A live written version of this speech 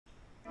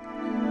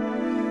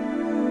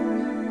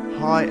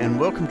Hi and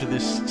welcome to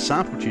this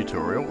sample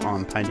tutorial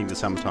on painting the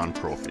summertime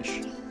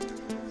crawfish.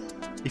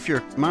 If you're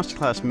a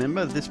masterclass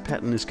member, this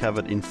pattern is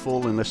covered in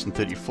full in lesson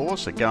 34,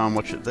 so go and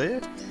watch it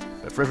there.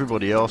 But for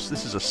everybody else,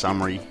 this is a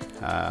summary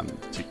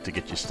to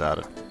get you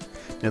started.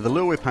 Now the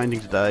lure we're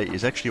painting today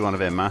is actually one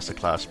of our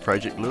masterclass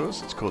project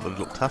lures. It's called the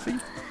Little Tuffy.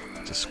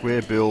 It's a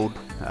square build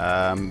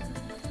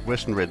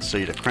Western Red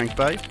Cedar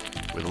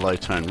crankbait with a low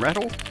tone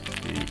rattle,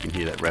 and you can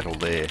hear that rattle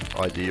there,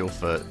 ideal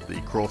for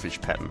the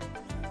crawfish pattern.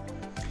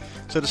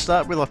 So to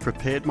start with, I've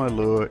prepared my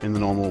lure in the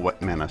normal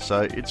manner.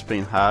 So it's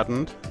been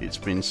hardened, it's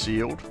been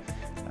sealed,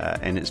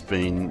 and it's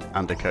been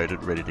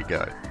undercoated, ready to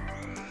go.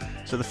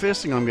 So the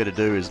first thing I'm going to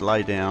do is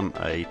lay down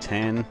a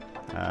tan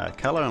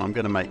colour, and I'm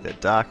going to make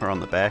that darker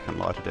on the back and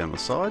lighter down the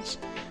sides.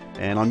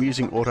 And I'm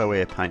using auto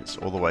air paints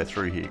all the way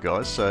through here,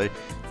 guys. So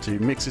to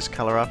mix this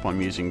colour up,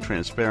 I'm using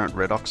transparent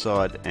red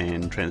oxide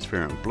and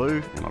transparent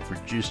blue, and I've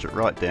reduced it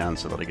right down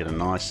so that I get a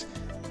nice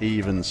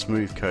even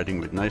smooth coating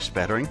with no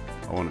spattering.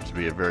 I want it to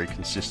be a very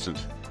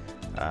consistent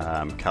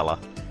colour.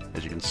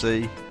 As you can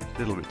see, a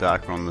little bit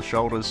darker on the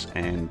shoulders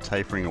and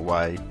tapering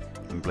away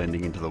and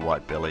blending into the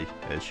white belly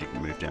as you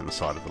can move down the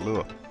side of the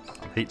lure.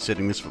 I'm heat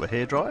setting this for the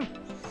hairdryer,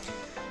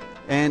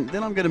 and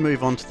then I'm going to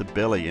move on to the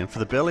belly, and for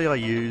the belly I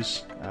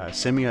use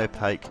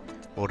semi-opaque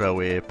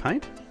auto air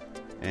paint.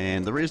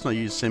 And the reason I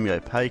use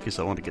semi-opaque is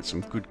I want to get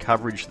some good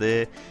coverage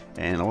there,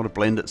 and I want to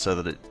blend it so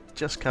that it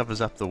just covers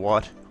up the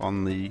white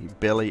on the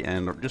belly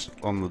and just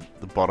on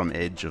the bottom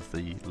edge of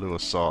the lure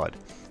side.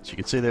 So you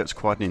can see there it's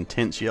quite an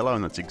intense yellow,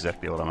 and that's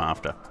exactly what I'm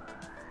after.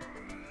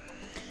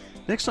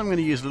 Next I'm going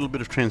to use a little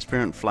bit of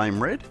transparent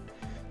flame red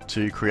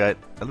to create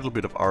a little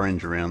bit of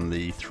orange around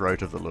the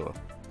throat of the lure.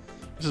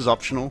 This is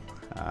optional,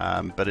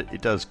 but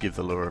it does give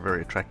the lure a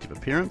very attractive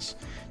appearance.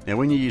 Now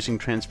when you're using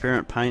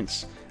transparent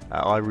paints,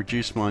 I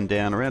reduce mine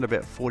down around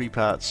about 40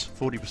 parts,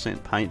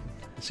 40% paint,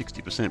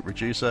 60%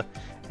 reducer,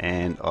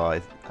 and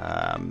I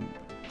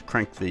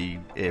crank the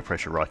air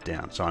pressure right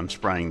down. So I'm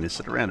spraying this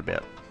at around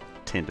about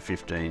 10 to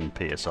 15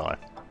 psi.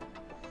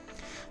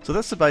 So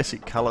that's the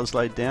basic colours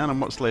laid down,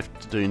 and what's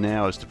left to do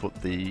now is to put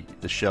the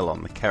shell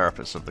on, the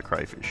carapace of the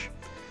crayfish.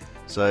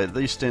 So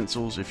these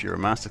stencils, if you're a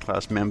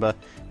masterclass member,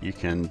 you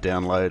can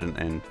download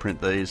and print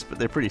these, but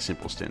they're pretty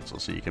simple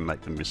stencils, so you can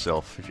make them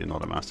yourself if you're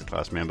not a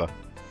masterclass member.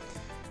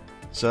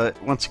 So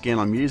once again,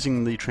 I'm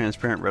using the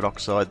transparent red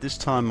oxide. This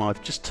time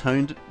I've just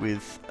toned it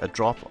with a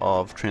drop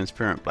of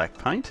transparent black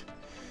paint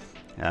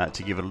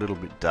to give it a little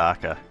bit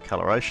darker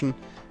coloration,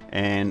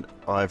 and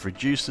I've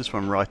reduced this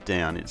one right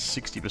down. It's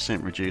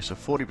 60% reducer,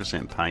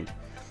 40% paint,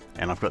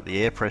 and I've got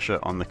the air pressure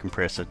on the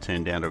compressor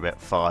turned down to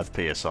about 5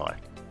 psi.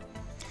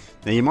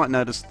 Now you might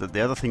notice that the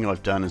other thing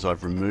I've done is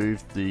I've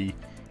removed the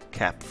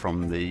cap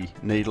from the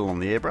needle on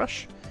the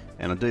airbrush,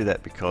 and I do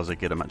that because I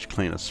get a much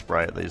cleaner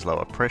spray at these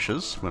lower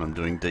pressures when I'm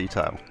doing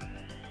detail.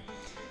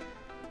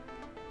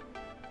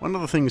 One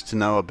of the things to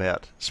know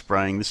about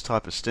spraying this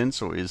type of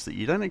stencil is that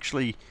you don't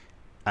actually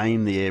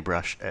aim the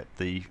airbrush at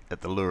the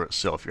lure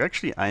itself. You're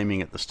actually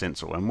aiming at the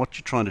stencil, and what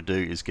you're trying to do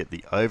is get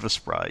the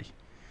overspray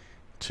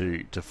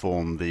to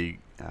form the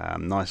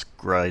nice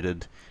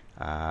graded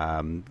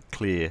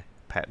clear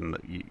pattern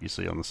that you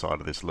see on the side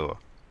of this lure.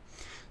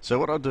 So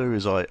what I do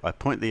is I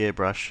point the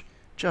airbrush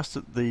just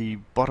at the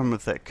bottom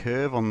of that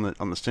curve on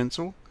the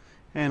stencil,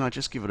 and I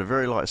just give it a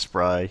very light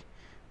spray,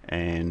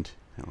 and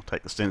I'll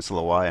take the stencil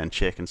away and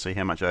check and see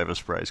how much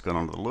overspray has gone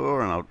onto the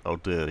lure, and I'll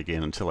do it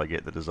again until I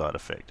get the desired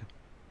effect.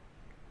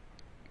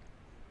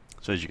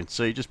 So as you can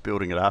see, just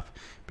building it up,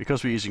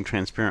 because we're using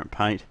transparent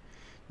paint,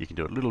 you can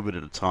do it a little bit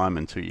at a time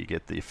until you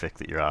get the effect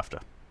that you're after.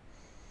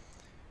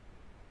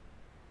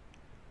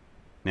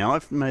 Now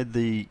I've made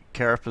the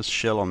carapace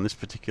shell on this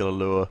particular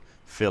lure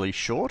fairly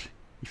short.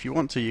 If you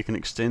want to, you can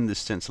extend this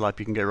stencil up.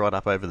 You can go right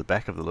up over the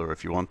back of the lure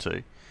if you want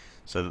to,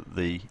 so that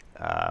the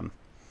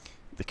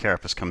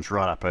carapace comes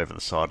right up over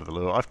the side of the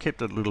lure. I've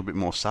kept it a little bit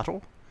more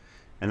subtle,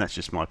 and that's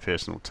just my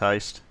personal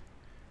taste.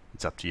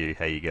 It's up to you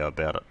how you go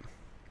about it.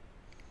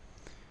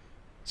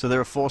 So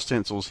there are 4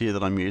 stencils here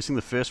that I'm using.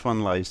 The first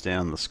one lays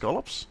down the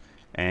scallops,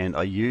 and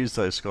I use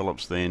those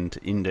scallops then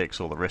to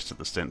index all the rest of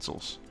the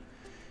stencils.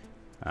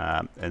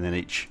 And then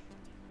each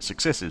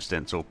successive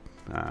stencil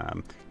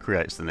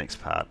creates the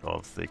next part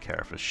of the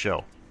carapace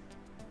shell.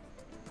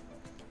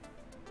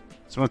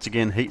 So once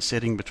again, heat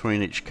setting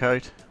between each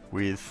coat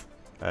with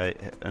a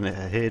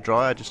hair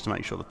dryer just to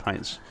make sure the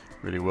paint's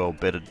really well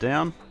bedded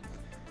down,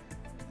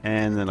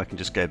 and then I can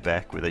just go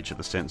back with each of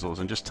the stencils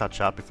and just touch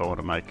up if I want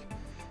to make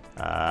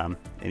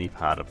any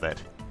part of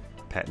that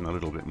pattern a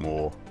little bit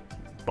more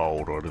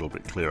bold or a little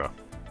bit clearer.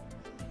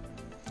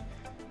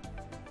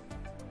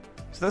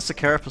 So that's the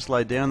carapace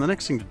laid down. The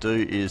next thing to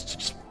do is to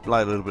just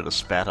lay a little bit of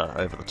spatter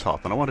over the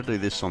top, and I want to do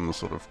this on the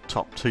sort of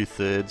top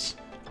 2/3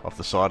 of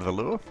the side of the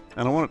lure,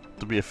 and I want it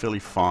to be a fairly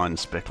fine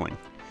speckling.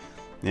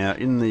 Now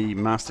in the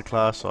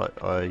masterclass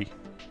I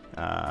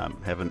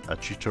have a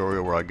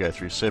tutorial where I go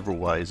through several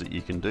ways that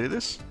you can do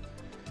this.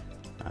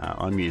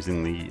 I'm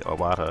using the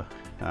Iwata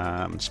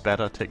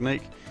spatter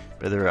technique,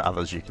 but there are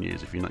others you can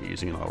use if you're not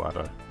using an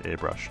Iwata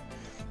airbrush.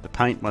 The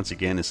paint, once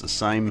again, is the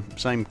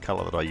same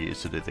colour that I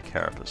used to do the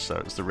carapace, so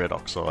it's the red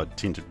oxide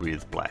tinted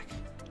with black.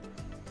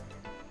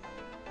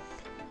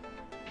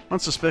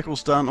 Once the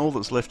speckle's done, all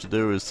that's left to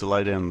do is to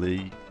lay down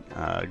the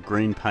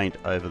green paint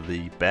over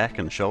the back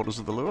and shoulders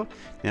of the lure.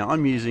 Now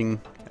I'm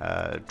using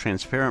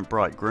transparent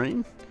bright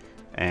green,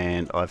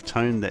 and I've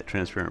toned that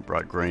transparent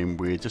bright green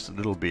with just a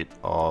little bit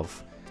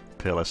of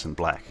pearlescent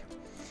black.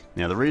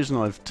 Now the reason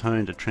I've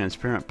toned a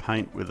transparent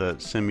paint with a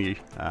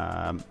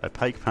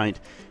semi-opaque paint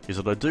is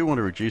that I do want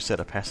to reduce that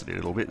opacity a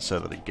little bit so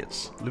that it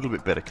gets a little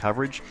bit better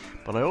coverage,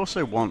 but I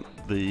also want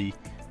the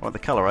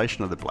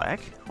coloration of the black.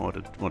 I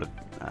want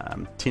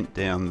to tint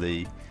down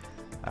the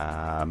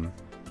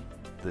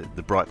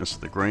brightness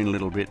of the green a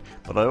little bit,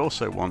 but I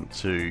also want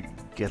to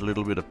get a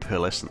little bit of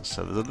pearlescence,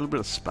 so there's a little bit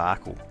of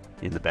sparkle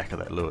in the back of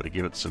that lure to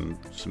give it some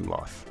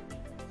life.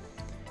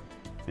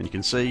 And you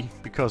can see,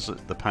 because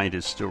the paint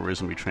is still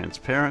reasonably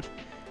transparent,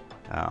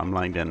 I'm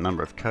laying down a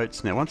number of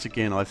coats. Now once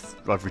again,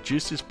 I've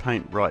reduced this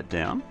paint right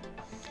down,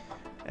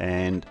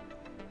 and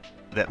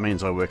that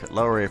means I work at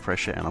lower air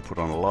pressure and I put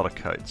on a lot of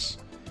coats.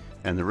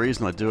 And the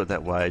reason I do it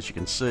that way, as you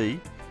can see,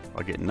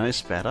 I get no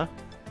spatter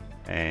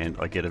and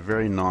I get a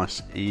very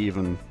nice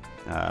even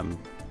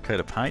coat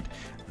of paint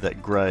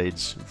that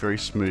grades very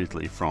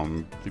smoothly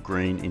from the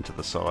green into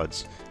the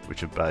sides,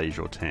 which are beige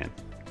or tan.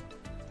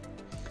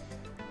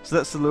 So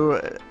that's the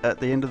lure at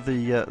the end of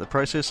the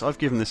process. I've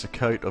given this a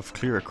coat of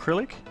clear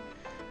acrylic,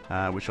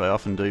 which I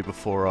often do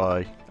before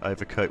I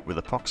overcoat with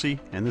epoxy,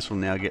 and this will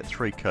now get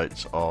 3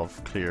 coats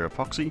of clear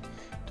epoxy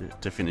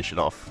to finish it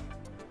off.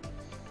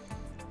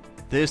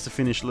 There's the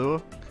finished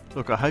lure.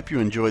 Look, I hope you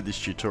enjoyed this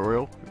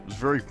tutorial. It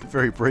was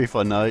very brief,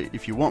 I know.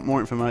 If you want more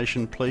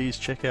information, please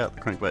check out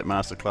the Crankbait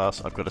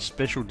Masterclass. I've got a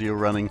special deal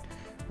running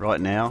right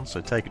now,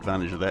 so take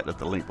advantage of that at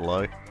the link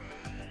below.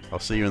 I'll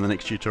see you in the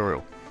next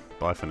tutorial.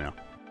 Bye for now.